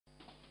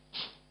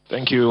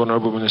Thank you,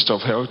 Honorable Minister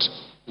of Health.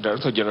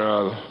 Director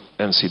General,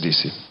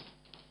 NCDC.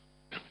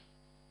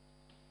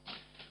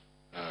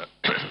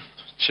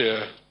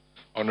 Chair,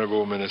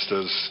 Honorable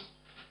Ministers,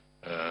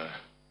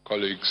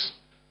 colleagues,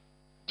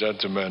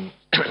 gentlemen,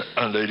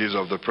 and ladies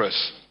of the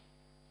press.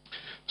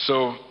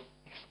 So,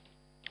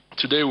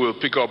 today we'll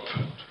pick up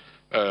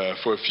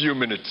for a few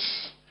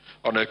minutes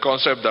on a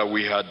concept that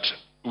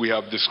we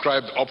have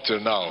described up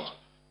till now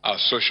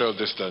as social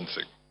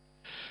distancing.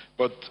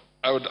 But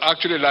I would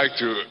actually like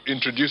to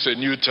introduce a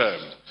new term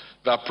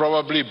that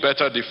probably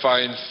better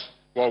defines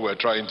what we're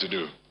trying to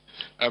do,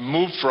 and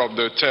move from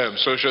the term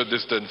social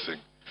distancing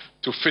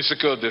to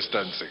physical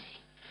distancing.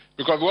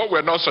 Because what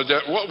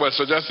we're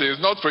suggesting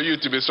is not for you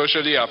to be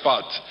socially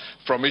apart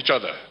from each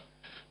other.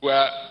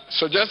 We're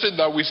suggesting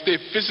that we stay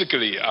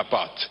physically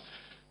apart,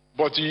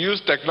 but you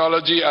use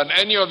technology and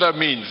any other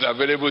means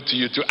available to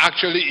you to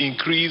actually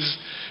increase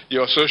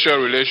your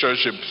social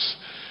relationships,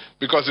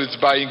 because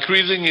it's by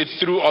increasing it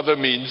through other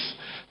means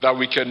that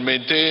we can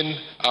maintain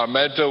our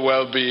mental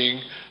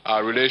well-being,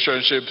 our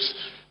relationships,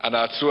 and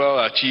as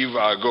well achieve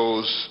our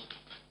goals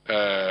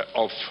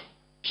of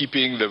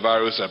keeping the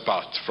virus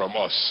apart from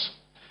us.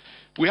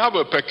 We have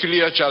a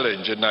peculiar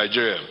challenge in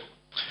Nigeria.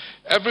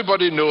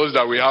 Everybody knows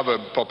that we have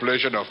a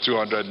population of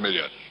 200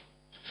 million.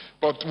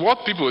 But what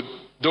people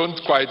don't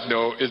quite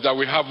know is that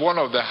we have one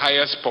of the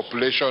highest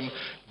population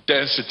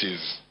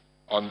densities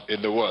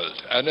in the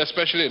world, and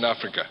especially in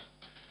Africa.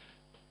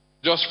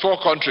 Just 4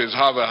 countries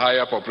have a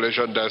higher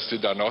population density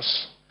than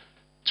us.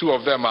 2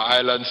 of them are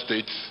island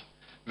states.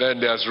 Then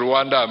there's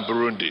Rwanda and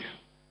Burundi.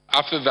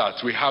 After that,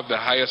 we have the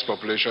highest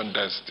population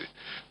density,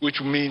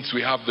 which means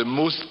we have the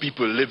most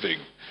people living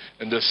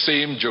in the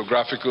same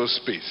geographical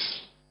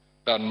space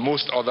than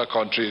most other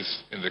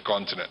countries in the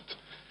continent.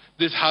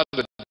 This has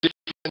a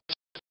different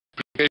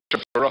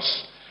implication for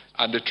us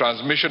and the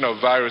transmission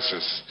of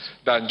viruses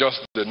than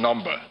just the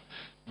number.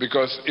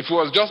 Because if it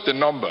was just the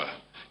number,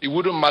 it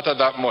wouldn't matter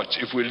that much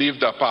if we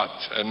lived apart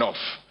enough.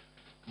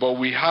 But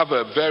we have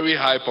a very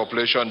high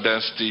population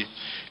density.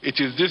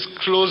 It is this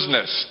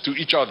closeness to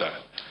each other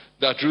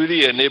that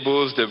really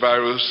enables the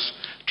virus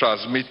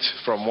transmit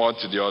from one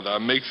to the other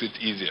and makes it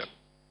easier.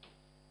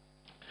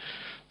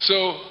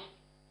 So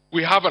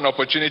we have an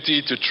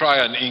opportunity to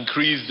try and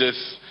increase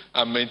this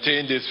and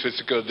maintain this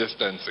physical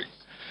distancing.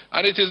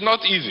 And it is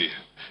not easy.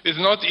 It's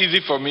not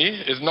easy for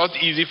me. It's not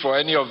easy for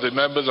any of the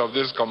members of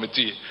this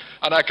committee.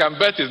 And I can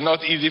bet it's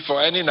not easy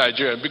for any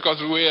Nigerian,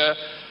 because we are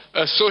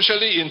a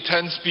socially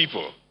intense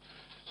people.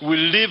 We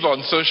live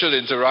on social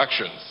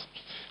interactions.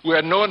 We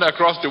are known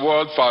across the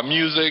world for our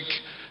music,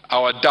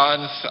 our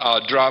dance,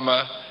 our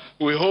drama.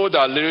 We hold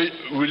our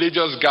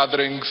religious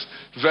gatherings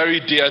very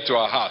dear to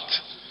our heart.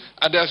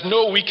 And there's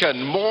no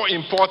weekend more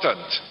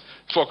important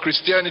for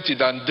Christianity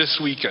than this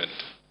weekend.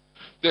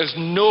 There's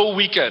no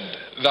weekend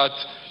that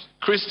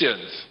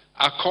Christians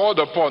are called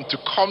upon to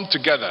come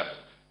together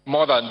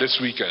more than this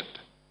weekend.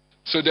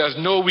 So there's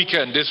no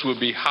weekend this will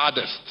be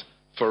hardest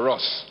for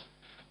us,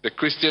 the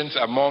Christians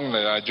among the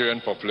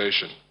Nigerian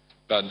population,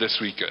 than this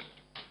weekend.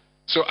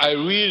 So I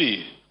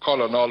really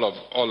call on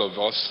all of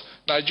us,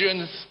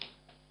 Nigerians,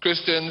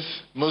 Christians,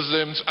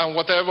 Muslims, and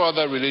whatever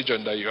other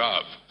religion that you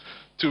have,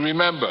 to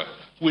remember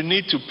we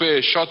need to pay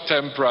a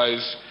short-term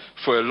price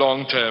for a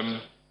long-term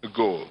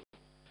goal.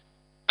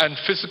 And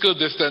physical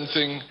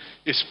distancing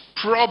is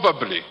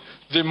probably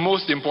the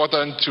most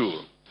important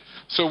tool.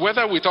 So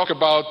whether we talk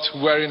about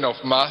wearing of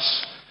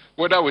masks,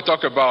 whether we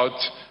talk about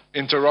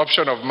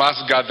interruption of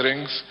mass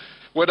gatherings,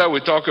 whether we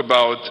talk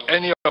about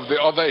any of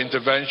the other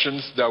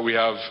interventions that we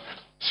have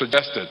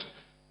suggested,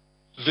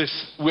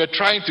 we're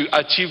trying to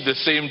achieve the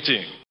same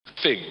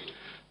thing,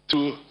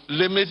 to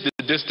limit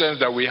the distance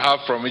that we have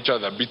from each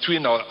other,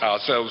 between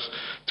ourselves,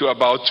 to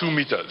about 2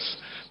 meters.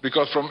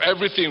 Because from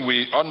everything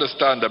we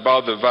understand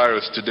about the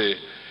virus today,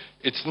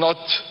 it's not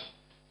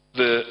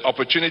the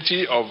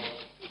opportunity of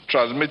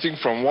transmitting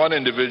from one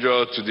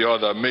individual to the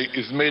other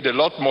is made a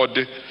lot more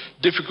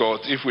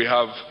difficult if we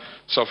have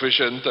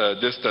sufficient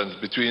distance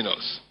between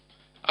us.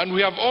 And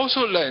we have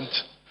also learned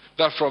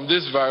that from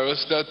this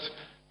virus that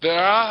there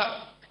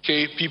are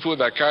people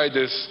that carry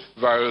this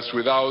virus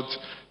without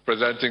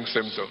presenting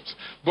symptoms.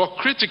 But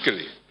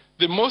critically,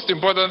 the most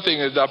important thing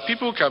is that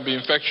people can be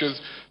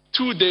infectious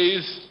 2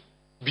 days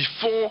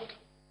before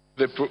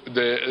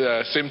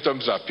the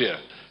symptoms appear.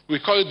 We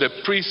call it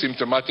the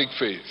pre-symptomatic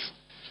phase.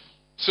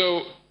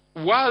 So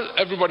while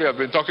everybody has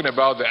been talking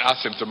about the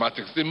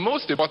asymptomatics, the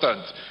most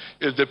important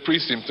is the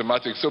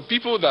pre-symptomatic. So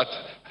people that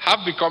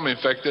have become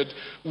infected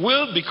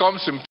will become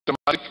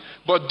symptomatic,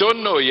 but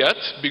don't know yet,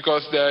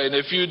 because they're in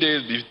a few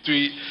days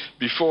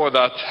before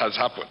that has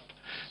happened.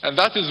 And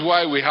that is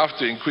why we have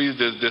to increase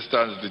this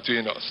distance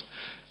between us.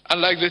 And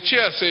like the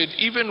chair said,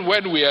 even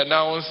when we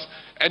announce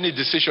any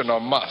decision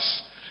on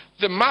masks,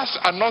 the masks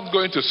are not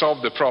going to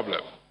solve the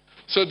problem.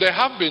 So there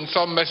have been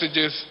some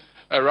messages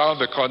around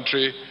the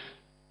country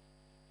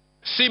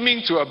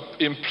seeming to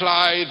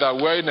imply that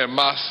wearing a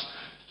mask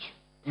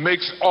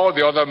makes all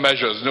the other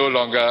measures no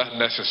longer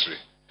necessary.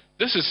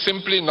 This is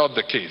simply not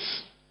the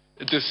case.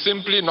 It is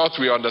simply not,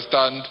 we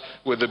understand,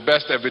 with the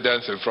best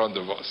evidence in front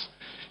of us.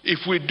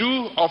 If we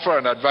do offer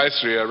an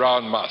advisory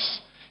around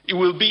masks, it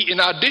will be in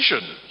addition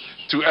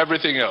to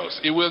everything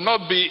else. It will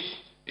not be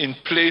in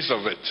place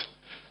of it.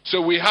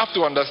 So we have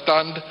to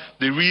understand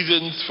the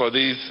reasons for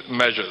these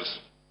measures.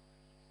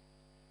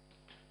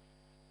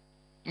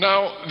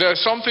 Now,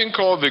 there's something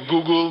called the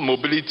Google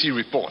Mobility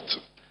Report.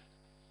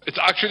 It's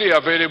actually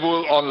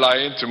available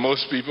online to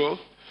most people.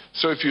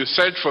 So if you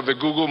search for the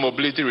Google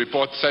Mobility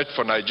Report, search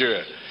for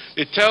Nigeria,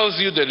 it tells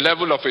you the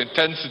level of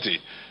intensity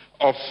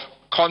of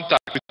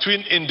contact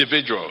between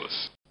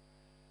individuals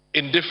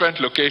in different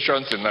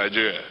locations in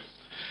Nigeria.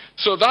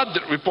 So that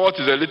report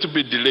is a little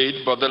bit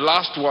delayed, but the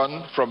last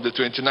one from the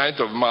 29th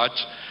of March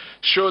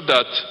showed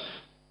that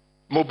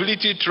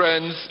mobility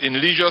trends in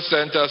leisure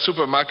centers,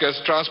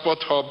 supermarkets, transport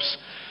hubs,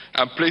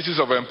 and places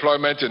of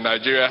employment in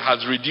Nigeria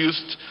has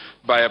reduced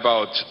by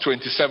about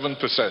 27%.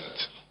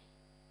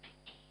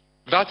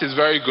 That is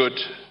very good,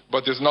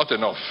 but it's not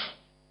enough.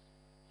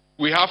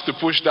 We have to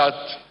push that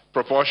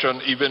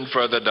proportion even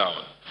further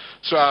down.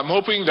 So I'm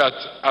hoping that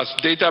as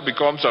data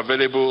becomes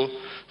available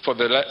for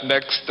the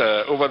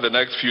over the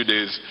next few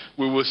days,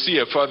 we will see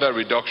a further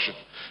reduction,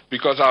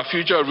 because our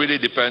future really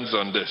depends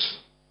on this.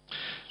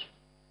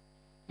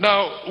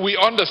 Now, we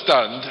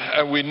understand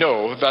and we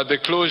know that the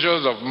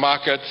closures of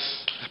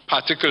markets,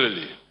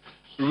 particularly,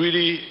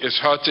 really is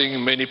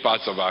hurting many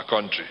parts of our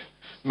country.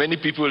 Many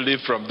people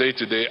live from day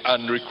to day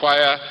and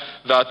require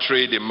that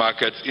trade in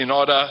markets in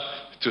order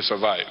to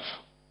survive.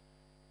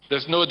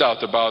 There's no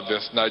doubt about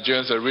this.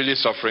 Nigerians are really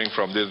suffering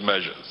from these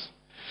measures.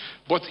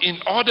 But in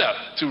order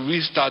to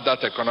restart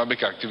that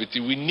economic activity,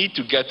 we need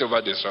to get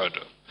over this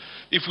hurdle.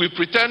 If we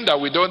pretend that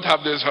we don't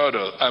have this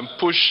hurdle and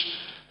push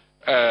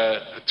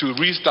to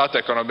restart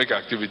economic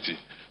activity,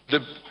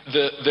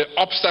 the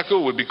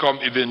obstacle will become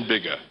even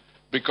bigger,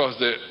 because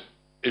the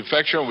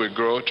infection will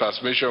grow,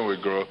 transmission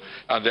will grow,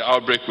 and the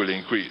outbreak will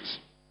increase.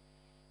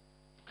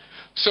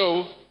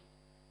 So,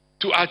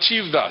 to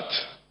achieve that,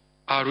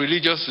 our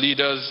religious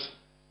leaders,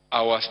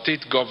 our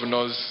state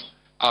governors,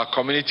 our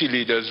community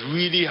leaders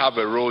really have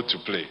a role to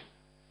play.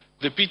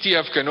 The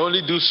PTF can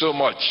only do so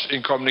much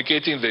in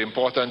communicating the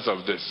importance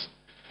of this.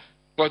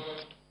 But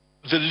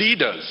the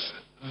leaders,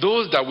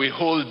 those that we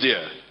hold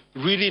dear,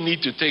 really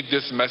need to take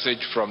this message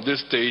from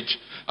this stage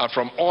and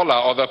from all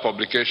our other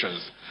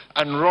publications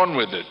and run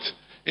with it.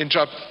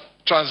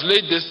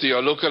 Translate this to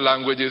your local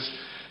languages,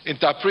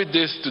 interpret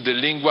this to the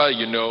lingua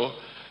you know,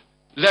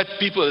 let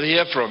people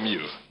hear from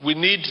you. We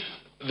need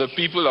the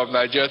people of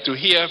Nigeria to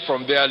hear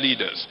from their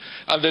leaders.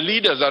 And the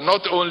leaders are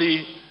not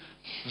only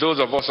those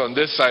of us on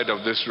this side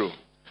of this room,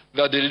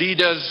 they're the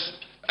leaders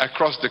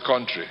across the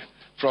country,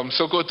 from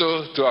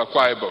Sokoto to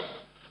Akwa Ibom,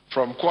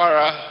 from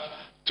Kwara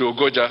to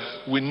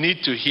Ogoja. We need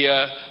to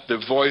hear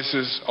the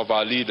voices of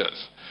our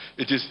leaders.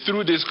 It is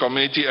through this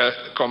community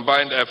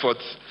combined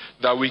efforts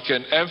that we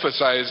can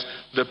emphasize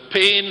the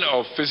pain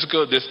of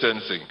physical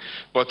distancing,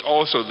 but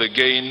also the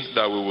gain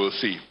that we will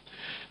see.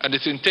 And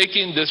it's in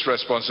taking this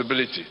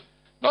responsibility,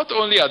 not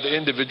only at the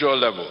individual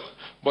level,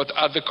 but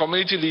at the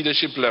community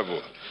leadership level,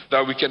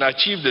 that we can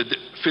achieve the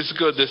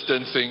physical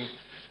distancing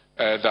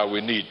that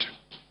we need.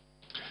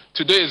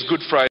 Today is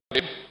Good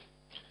Friday.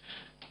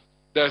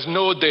 There's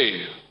no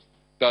day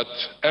that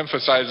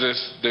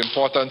emphasizes the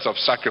importance of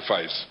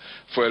sacrifice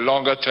for a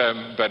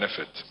longer-term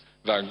benefit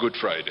than Good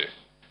Friday.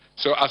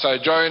 So as I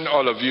join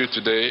all of you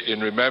today in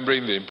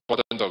remembering the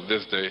importance of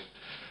this day,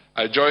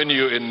 I join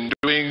you in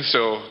doing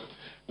so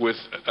with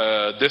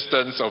a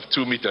distance of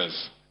 2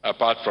 meters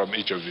apart from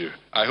each of you.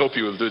 I hope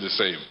you will do the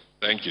same.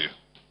 Thank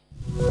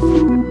you.